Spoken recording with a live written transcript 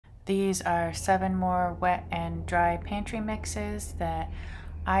These are 7 more wet and dry pantry mixes that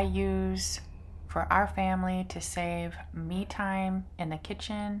I use for our family to save me time in the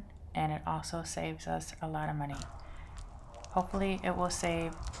kitchen, and it also saves us a lot of money. Hopefully it will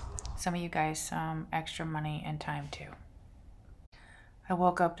save some of you guys some extra money and time too. I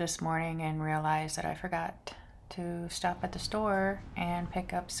woke up this morning and realized that I forgot to stop at the store and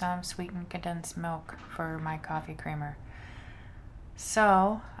pick up some sweetened condensed milk for my coffee creamer.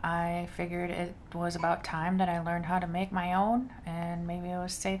 So I figured it was about time that I learned how to make my own, and maybe it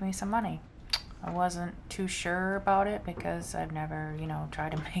would save me some money. I wasn't too sure about it because I've never,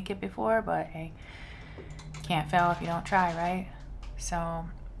 tried to make it before, but hey, can't fail if you don't try, right? So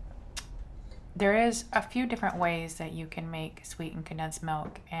there is a few different ways that you can make sweetened condensed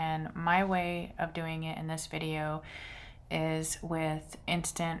milk, and my way of doing it in this video is with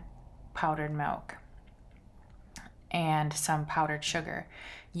instant powdered milk and some powdered sugar.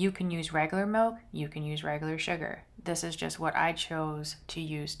 You can use regular milk, you can use regular sugar. This is just what I chose to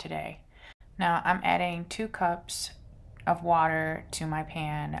use today. Now I'm adding 2 cups of water to my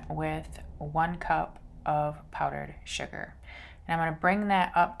pan with 1 cup of powdered sugar. And I'm going to bring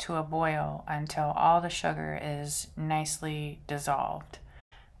that up to a boil until all the sugar is nicely dissolved.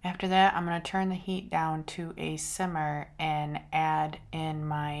 After that, I'm going to turn the heat down to a simmer and add in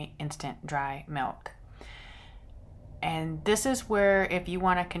my instant dry milk. And this is where, if you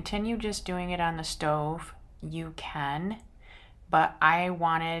want to continue just doing it on the stove, you can. But I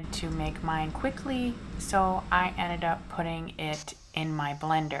wanted to make mine quickly, so I ended up putting it in my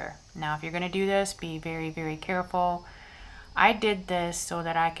blender. Now, if you're going to do this, be very, very careful. I did this so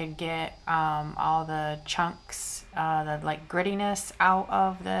that I could get all the chunks, the grittiness out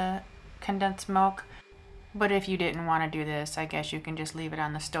of the condensed milk. But if you didn't want to do this, I guess you can just leave it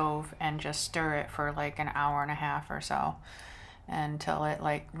on the stove and just stir it for like an hour and a half or so until it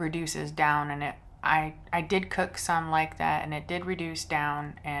reduces down. And I did cook some like that, and it did reduce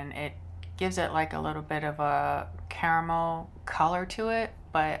down, and it gives it like a little bit of a caramel color to it,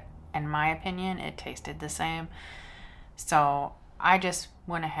 but in my opinion it tasted the same. So I just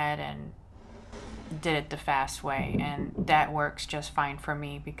went ahead and did it the fast way, and that works just fine for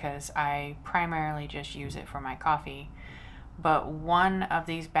me because I primarily just use it for my coffee. But one of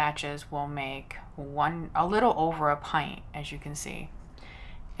these batches will make a little over a pint, as you can see.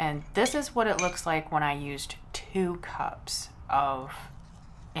 And this is what it looks like when I used 2 cups of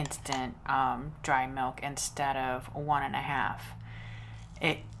instant dry milk instead of 1.5.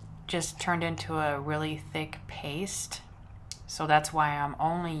 It just turned into a really thick paste. So that's why I'm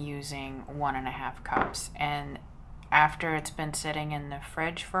only using 1.5 cups. And after it's been sitting in the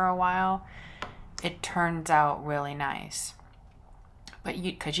fridge for a while, it turns out really nice. But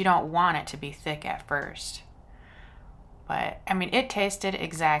because you don't want it to be thick at first. But I mean, it tasted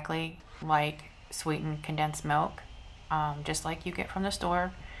exactly like sweetened condensed milk, just like you get from the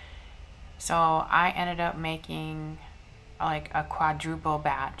store. So I ended up making like a quadruple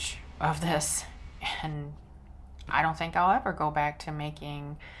batch of this, and I don't think I'll ever go back to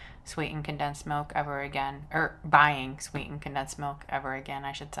making sweetened condensed milk ever again, or buying sweetened condensed milk ever again,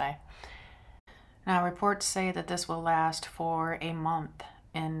 I should say. Now, reports say that this will last for a month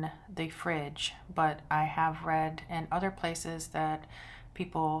in the fridge, but I have read in other places that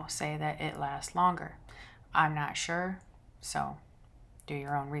people say that it lasts longer. I'm not sure, so do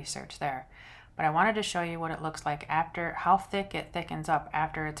your own research there. But I wanted to show you what it looks like after, how thick it thickens up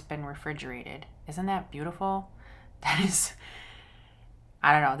after it's been refrigerated. Isn't that beautiful? That is,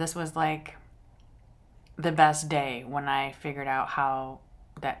 I don't know, this was like the best day when I figured out how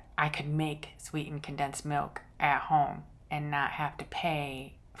that I could make sweetened condensed milk at home and not have to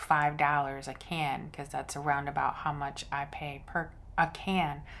pay $5 a can, because that's around about how much I pay per a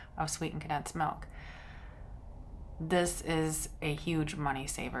can of sweetened condensed milk. This is a huge money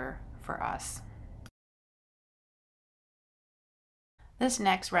saver for us. This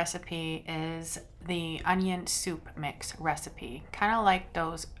next recipe is the onion soup mix recipe, kind of like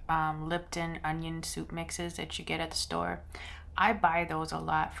those Lipton onion soup mixes that you get at the store. I buy those a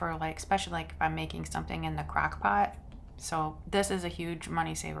lot for especially if I'm making something in the crock pot. So this is a huge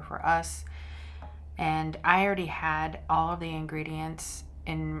money saver for us. And I already had all of the ingredients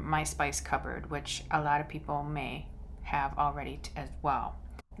in my spice cupboard, which a lot of people may have already as well.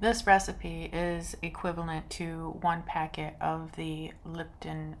 This recipe is equivalent to 1 packet of the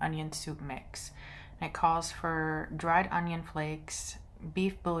Lipton onion soup mix. It calls for dried onion flakes,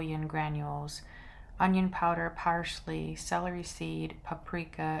 beef bouillon granules, onion powder, parsley, celery seed,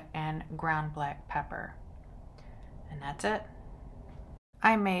 paprika, and ground black pepper. And that's it.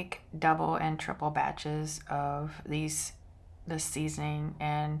 I make double and triple batches of this this seasoning,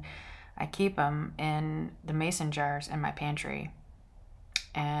 and I keep them in the mason jars in my pantry.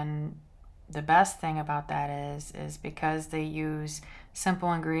 And the best thing about that is because they use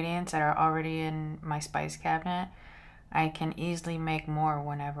simple ingredients that are already in my spice cabinet, I can easily make more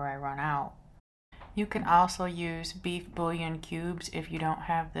whenever I run out. You can also use beef bouillon cubes if you don't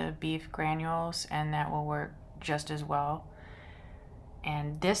have the beef granules, and that will work just as well.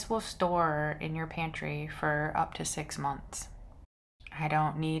 And this will store in your pantry for up to 6 months. I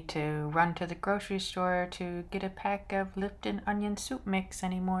don't need to run to the grocery store to get a pack of Lipton onion soup mix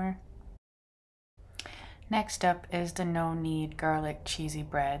anymore. Next up is the no-knead garlic cheesy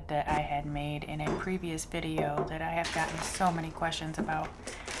bread that I had made in a previous video that I have gotten so many questions about.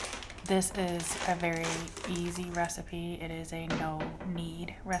 This is a very easy recipe. It is a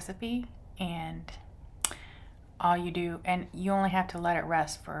no-knead recipe, and all you do, and you only have to let it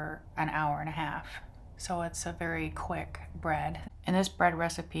rest for an hour and a half. So it's a very quick bread. In this bread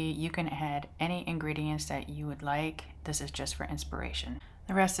recipe, you can add any ingredients that you would like. This is just for inspiration.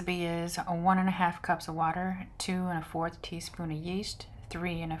 The recipe is 1.5 cups of water, 2 1/4 teaspoon of yeast,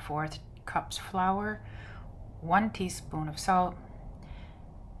 3 1/4 cups flour, 1 teaspoon of salt,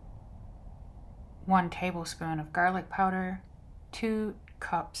 1 tablespoon of garlic powder, 2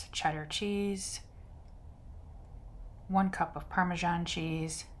 cups cheddar cheese, 1 cup of Parmesan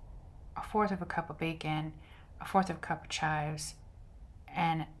cheese, 1/4 cup of bacon, 1/4 cup of chives,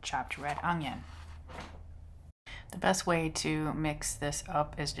 and chopped red onion. The best way to mix this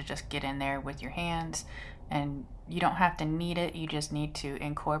up is to just get in there with your hands, and you don't have to knead it, you just need to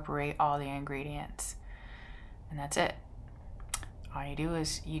incorporate all the ingredients. And that's it. All you do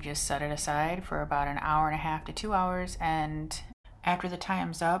is you just set it aside for about an hour and a half to 2 hours, and after the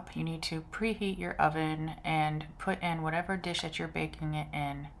time's up, you need to preheat your oven and put in whatever dish that you're baking it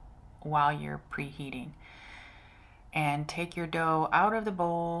in while you're preheating. And take your dough out of the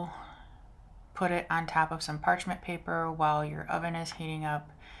bowl, put it on top of some parchment paper while your oven is heating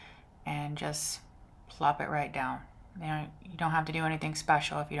up, and just plop it right down. You don't have to do anything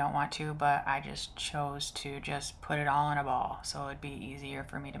special if you don't want to, but I just chose to just put it all in a ball so it'd be easier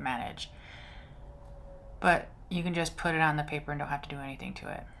for me to manage. But you can just put it on the paper and don't have to do anything to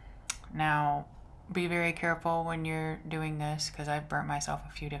it. Now, be very careful when you're doing this, because I've burnt myself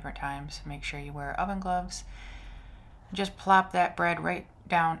a few different times. Make sure you wear oven gloves. Just plop that bread right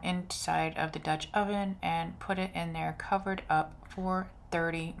down inside of the Dutch oven and put it in there covered up for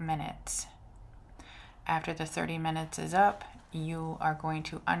 30 minutes. After the 30 minutes is up, you are going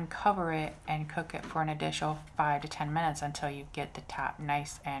to uncover it and cook it for an additional 5 to 10 minutes until you get the top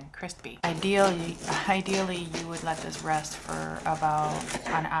nice and crispy. Ideally, you would let this rest for about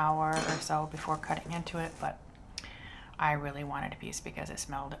an hour or so before cutting into it, but I really wanted a piece because it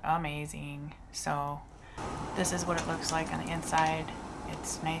smelled amazing. So this is what it looks like on the inside.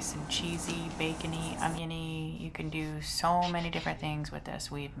 It's nice and cheesy, bacony, oniony. You can do so many different things with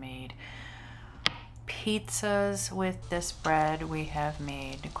this. We've made pizzas with this bread. We have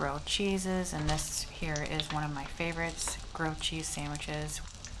made grilled cheeses, and this here is one of my favorites, grilled cheese sandwiches.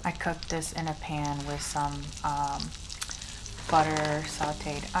 I cooked this in a pan with some butter,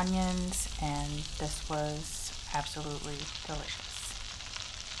 sauteed onions, and this was absolutely delicious.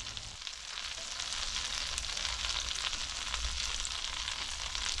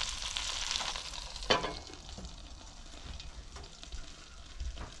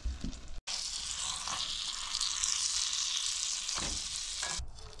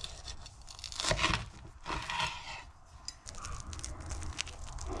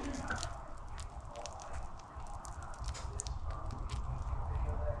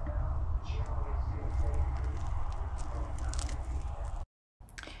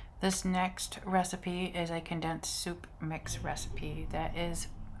 This next recipe is a condensed soup mix recipe that is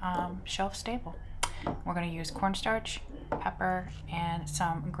shelf stable. We're going to use cornstarch, pepper, and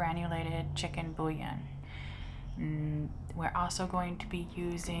some granulated chicken bouillon. We're also going to be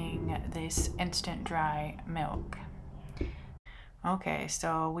using this instant dry milk. Okay,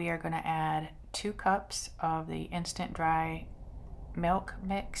 so we are going to add 2 cups of the instant dry milk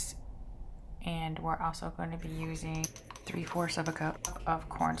mix, and we're also going to be using 3/4 cup of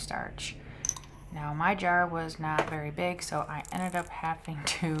cornstarch. Now my jar was not very big, so I ended up having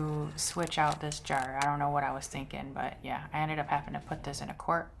to switch out this jar. I don't know what I was thinking, but yeah, I ended up having to put this in a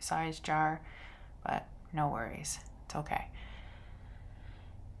quart-sized jar, but no worries, it's okay.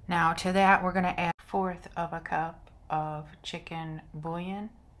 Now to that, we're gonna add 1/4 cup of chicken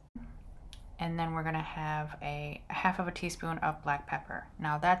bouillon, and then we're gonna have a 1/2 teaspoon of black pepper.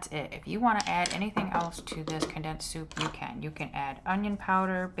 Now that's it. If you wanna add anything else to this condensed soup, you can. You can add onion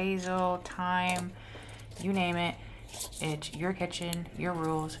powder, basil, thyme, you name it. It's your kitchen, your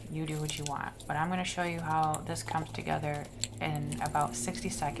rules, you do what you want. But I'm gonna show you how this comes together in about 60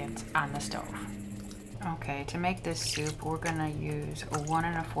 seconds on the stove. Okay, to make this soup, we're gonna use 1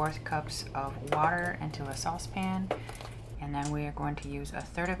 1/4 cups of water into a saucepan, and then we are going to use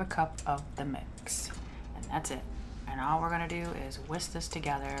 1/3 cup of the mix, and that's it. And all we're gonna do is whisk this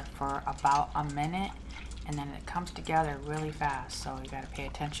together for about a minute, and then it comes together really fast, so you gotta pay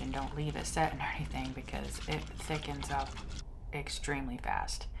attention. Don't leave it setting or anything because it thickens up extremely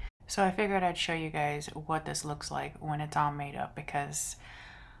fast. So I figured I'd show you guys what this looks like when it's all made up, because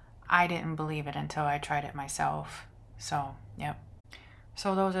I didn't believe it until I tried it myself. So, yep.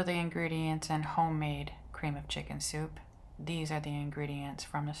 So those are the ingredients in homemade cream of chicken soup. These are the ingredients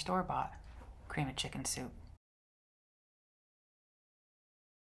from the store-bought cream of chicken soup.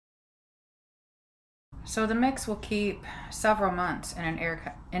 So the mix will keep several months in an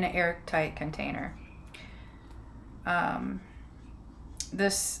airtight container.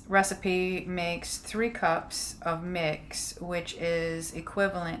 This recipe makes 3 cups of mix, which is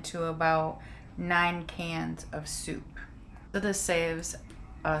equivalent to about 9 cans of soup. So this saves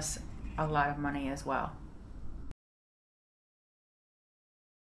us a lot of money as well.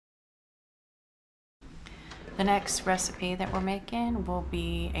 The next recipe that we're making will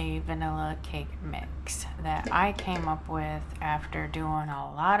be a vanilla cake mix that I came up with after doing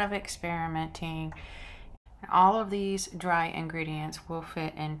a lot of experimenting. All of these dry ingredients will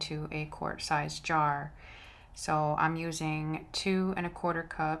fit into a quart-sized jar. So I'm using 2 1/4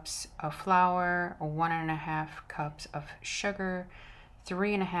 cups of flour, 1 1/2 cups of sugar,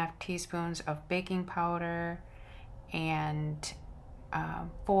 3 1/2 teaspoons of baking powder, and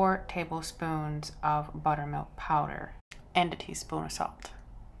 4 tablespoons of buttermilk powder, and a teaspoon of salt.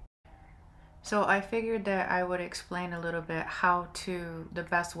 So I figured that I would explain a little bit the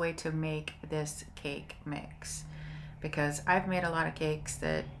best way to make this cake mix, because I've made a lot of cakes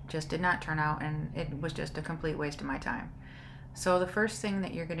that just did not turn out and it was just a complete waste of my time. So the first thing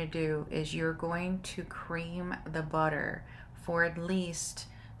that you're going to do is you're going to cream the butter for at least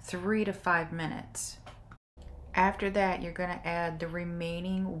 3 to 5 minutes. After that, you're going to add the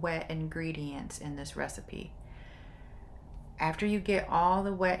remaining wet ingredients in this recipe. After you get all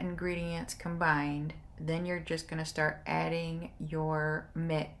the wet ingredients combined, then you're just going to start adding your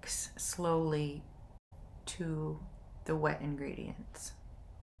mix slowly to the wet ingredients.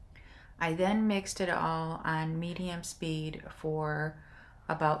 I then mixed it all on medium speed for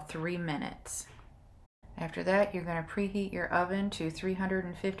about 3 minutes. After that, you're going to preheat your oven to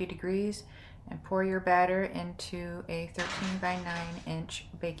 350 degrees and pour your batter into a 13 by 9 inch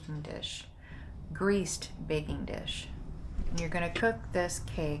baking dish, greased baking dish. You're going to cook this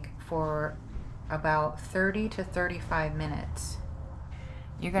cake for about 30 to 35 minutes.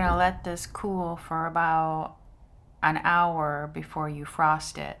 You're going to let this cool for about an hour before you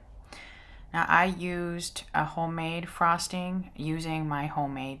frost it. Now I used a homemade frosting using my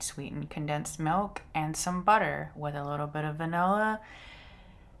homemade sweetened condensed milk and some butter with a little bit of vanilla,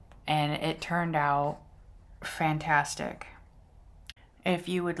 and it turned out fantastic. If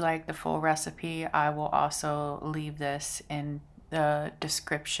you would like the full recipe, I will also leave this in the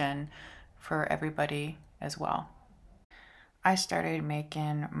description for everybody as well. I started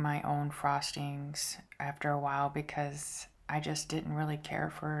making my own frostings after a while because I just didn't really care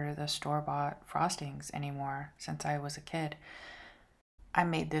for the store-bought frostings anymore since I was a kid. I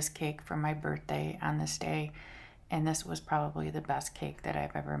made this cake for my birthday on this day, and this was probably the best cake that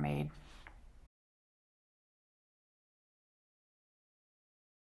I've ever made.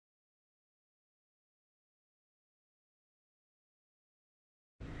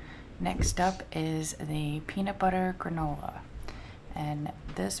 Next up is the peanut butter granola, and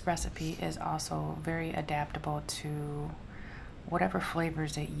this recipe is also very adaptable to whatever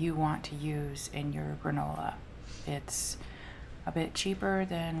flavors that you want to use in your granola. It's a bit cheaper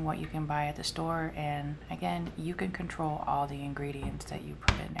than what you can buy at the store, and again, you can control all the ingredients that you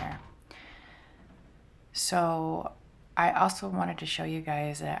put in there. So I also wanted to show you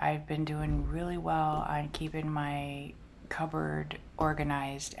guys that I've been doing really well on keeping my cupboard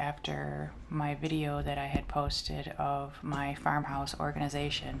organized after my video that I had posted of my farmhouse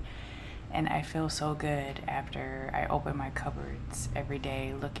organization, and I feel so good after I open my cupboards every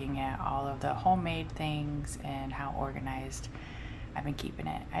day looking at all of the homemade things and how organized I've been keeping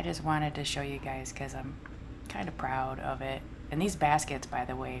it. I just wanted to show you guys because I'm kind of proud of it. And these baskets, by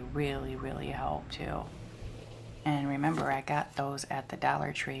the way, really help too. And remember, I got those at the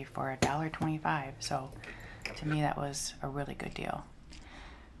Dollar Tree for $1.25, so to me that was a really good deal.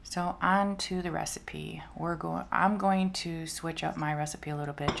 So on to the recipe. I'm going to switch up my recipe a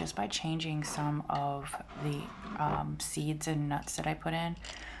little bit just by changing some of the seeds and nuts that I put in.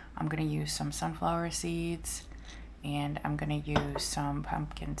 I'm going to use some sunflower seeds and I'm going to use some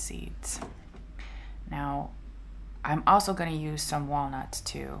pumpkin seeds. Now, I'm also going to use some walnuts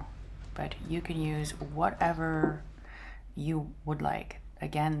too, but you can use whatever you would like.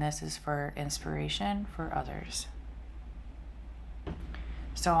 Again, this is for inspiration for others.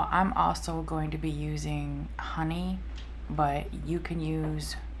 So I'm also going to be using honey, but you can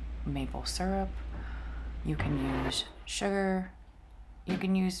use maple syrup, you can use sugar, you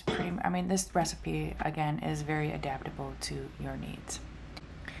can use this recipe again is very adaptable to your needs.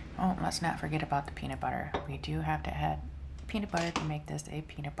 Oh, let's not forget about the peanut butter. We do have to add peanut butter to make this a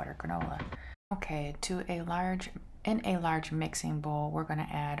peanut butter granola. Okay, in a large mixing bowl, we're going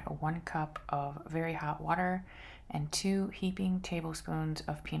to add 1 cup of very hot water and 2 heaping tablespoons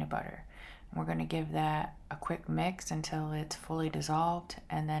of peanut butter. We're going to give that a quick mix until it's fully dissolved,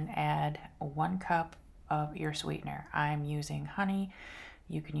 and then add 1 cup of your sweetener. I'm using honey.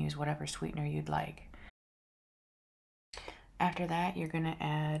 You can use whatever sweetener you'd like. After that, you're going to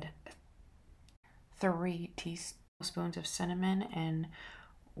add 3 teaspoons of cinnamon and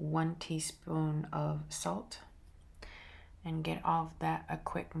 1 teaspoon of salt, and get all of that a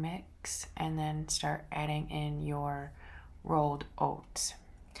quick mix, and then start adding in your rolled oats.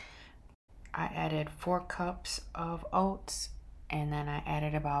 I added 4 cups of oats, and then I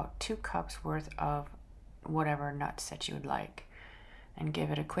added about 2 cups worth of whatever nuts that you would like, and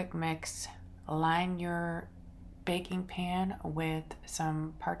give it a quick mix. Line your baking pan with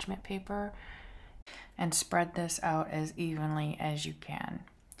some parchment paper and spread this out as evenly as you can.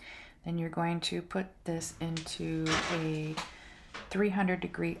 Then you're going to put this into a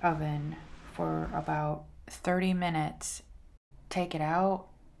 300-degree oven for about 30 minutes. Take it out,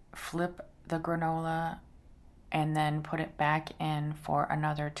 flip the granola, and then put it back in for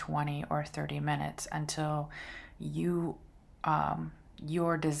another 20 or 30 minutes until your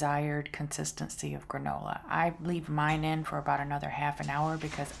desired consistency of granola. I leave mine in for about another half an hour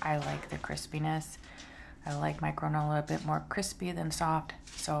because I like the crispiness. I like my granola a bit more crispy than soft.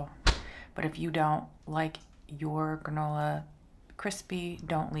 But if you don't like your granola crispy,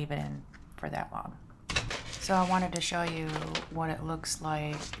 don't leave it in for that long. So I wanted to show you what it looks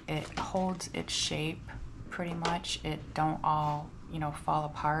like. It holds its shape pretty much. It don't all, fall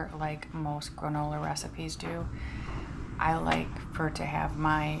apart like most granola recipes do. I like to have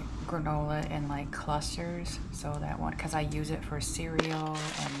my granola in like clusters, so that one, because I use it for cereal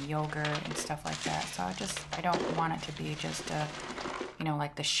and yogurt and stuff like that. So I don't want it to be just a,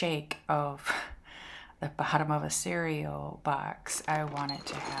 like the shake of the bottom of a cereal box. I want it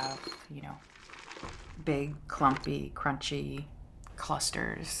to have, big, clumpy, crunchy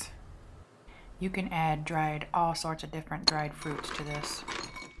clusters. You can add all sorts of different dried fruits to this,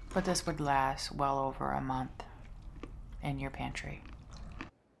 but this would last well over a month in your pantry.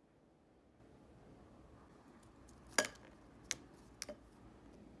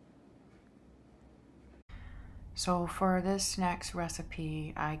 So for this next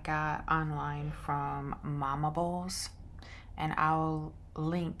recipe, I got online from Mama Bowls, and I'll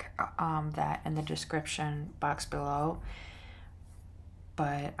link that in the description box below.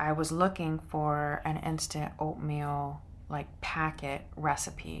 But I was looking for an instant oatmeal packet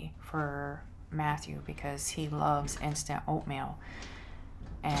recipe for Matthew because he loves instant oatmeal.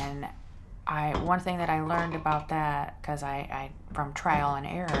 And one thing that I learned about that, because I from trial and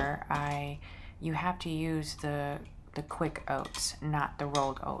error, you have to use the quick oats, not the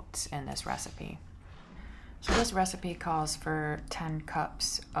rolled oats in this recipe. So this recipe calls for 10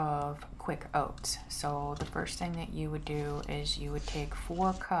 cups of quick oats. So the first thing that you would do is you would take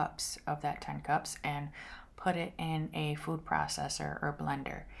 4 cups of that 10 cups and put it in a food processor or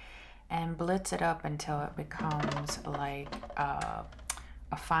blender and blitz it up until it becomes like a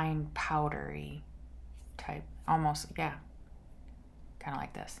fine powdery type, almost, yeah, kind of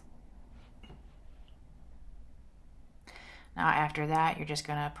like this. Now after that, you're just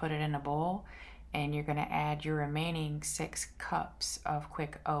gonna put it in a bowl and you're gonna add your remaining 6 cups of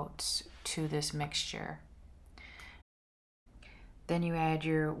quick oats to this mixture. Then you add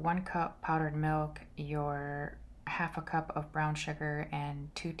your 1 cup powdered milk, your half a cup of brown sugar, and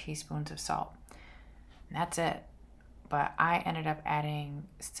 2 teaspoons of salt. And that's it. But I ended up adding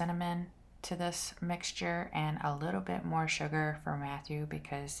cinnamon to this mixture and a little bit more sugar for Matthew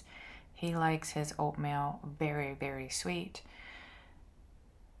because he likes his oatmeal very, very sweet.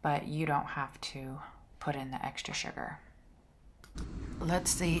 But you don't have to put in the extra sugar.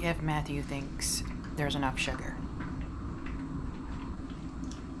 Let's see if Matthew thinks there's enough sugar.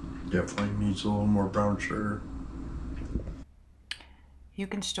 Definitely needs a little more brown sugar. You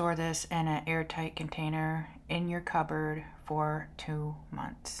can store this in an airtight container in your cupboard for 2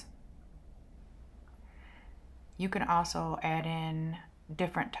 months. You can also add in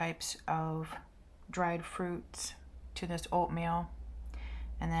different types of dried fruits to this oatmeal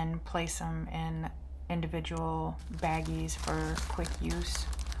and then place them in individual baggies for quick use,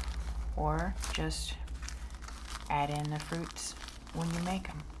 or just add in the fruits when you make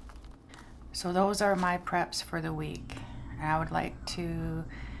them. So those are my preps for the week. And I would like to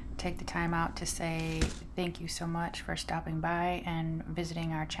take the time out to say thank you so much for stopping by and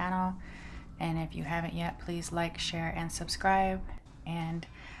visiting our channel. And if you haven't yet, please like, share, and subscribe. And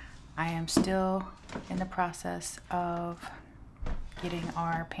I am still in the process of getting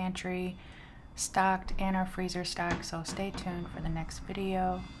our pantry stocked and our freezer stocked, so stay tuned for the next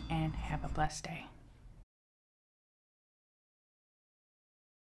video and have a blessed day.